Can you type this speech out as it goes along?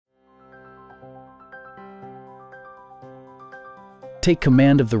Take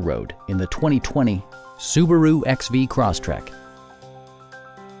command of the road in the 2020 Subaru XV Crosstrek.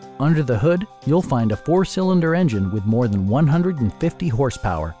 Under the hood, you'll find a 4-cylinder engine with more than 150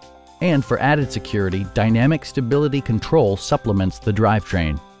 horsepower. And for added security, dynamic stability control supplements the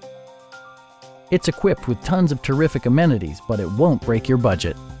drivetrain. It's equipped with tons of terrific amenities, but it won't break your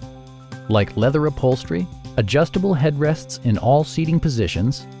budget. Like leather upholstery, adjustable headrests in all seating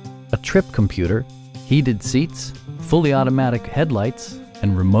positions, a trip computer, heated seats, fully automatic headlights,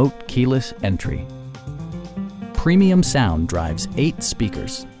 and remote keyless entry. Premium sound drives 8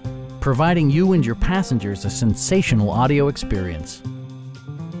 speakers, providing you and your passengers a sensational audio experience.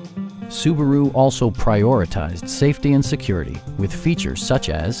 Subaru also prioritized safety and security with features such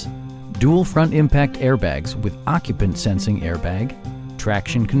as dual front impact airbags with occupant sensing airbag,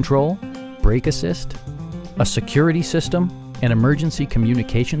 traction control, brake assist, a security system, an emergency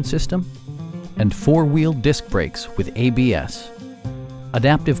communication system, and 4-wheel disc brakes with ABS.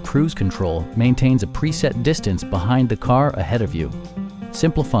 Adaptive cruise control maintains a preset distance behind the car ahead of you,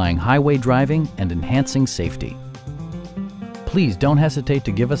 simplifying highway driving and enhancing safety. Please don't hesitate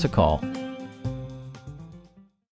to give us a call.